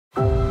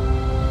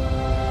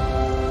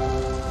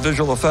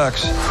visual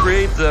effects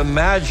create the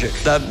magic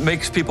that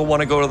makes people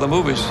want to go to the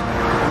movies.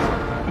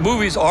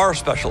 Movies are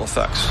special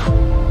effects.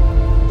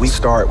 We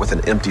start with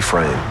an empty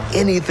frame.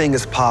 Anything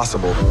is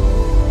possible.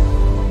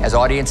 As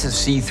audiences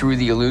see through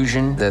the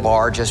illusion, the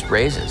bar just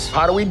raises.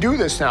 How do we do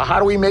this now? How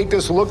do we make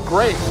this look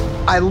great?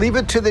 I leave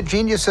it to the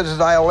geniuses at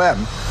ILM.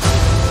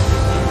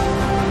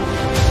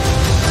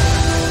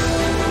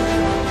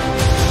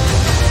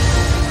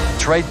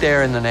 It's right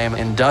there in the name,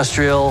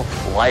 industrial,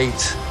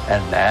 light,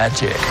 and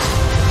magic.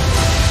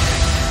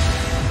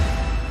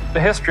 The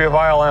history of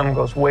ILM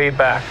goes way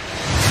back.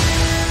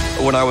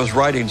 When I was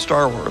writing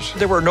Star Wars,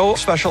 there were no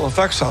special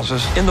effects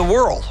houses in the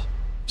world.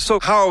 So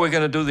how are we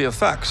going to do the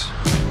effects?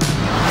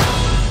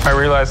 I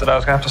realized that I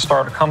was going to have to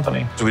start a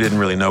company. We didn't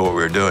really know what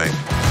we were doing.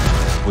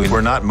 We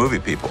were not movie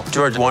people.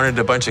 George wanted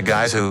a bunch of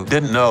guys who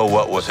didn't know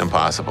what was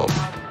impossible.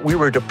 We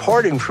were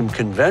departing from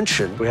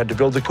convention. We had to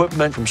build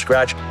equipment from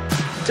scratch.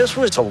 This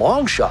was a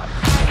long shot.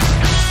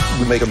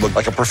 We make it look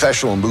like a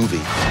professional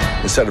movie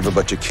instead of a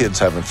bunch of kids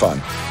having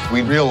fun.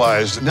 We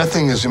realized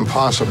nothing is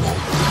impossible.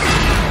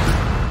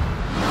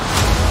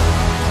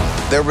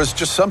 There was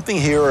just something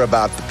here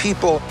about the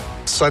people.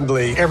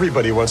 Suddenly,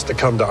 everybody wants to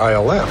come to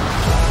ILM.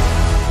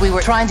 We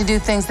were trying to do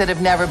things that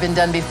have never been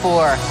done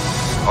before.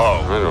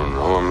 Oh, I don't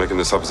know. I'm making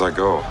this up as I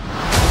go.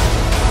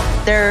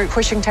 They're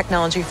pushing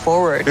technology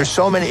forward. There's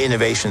so many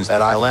innovations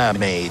that ILM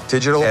made.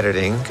 Digital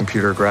editing,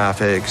 computer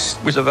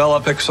graphics. We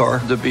developed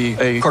Pixar to be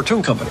a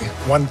cartoon company.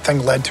 One thing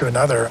led to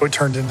another. It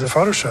turned into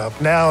Photoshop.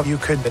 Now you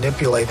could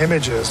manipulate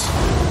images.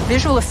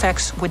 Visual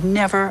effects would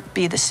never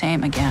be the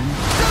same again.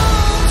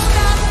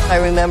 I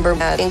remember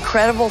that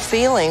incredible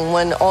feeling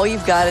when all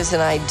you've got is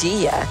an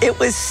idea. It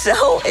was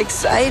so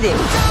exciting.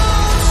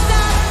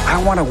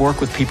 I want to work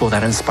with people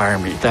that inspire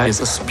me. That is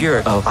the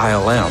spirit of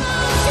ILM.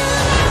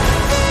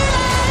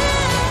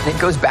 It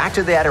goes back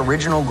to that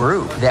original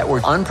group that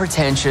were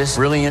unpretentious,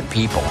 brilliant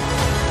people.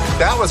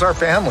 That was our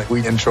family.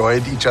 We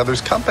enjoyed each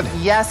other's company.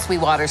 Yes, we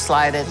water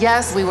slided.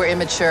 Yes, we were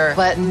immature,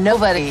 but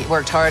nobody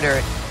worked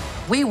harder.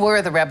 We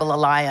were the Rebel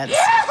Alliance.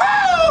 Yeah!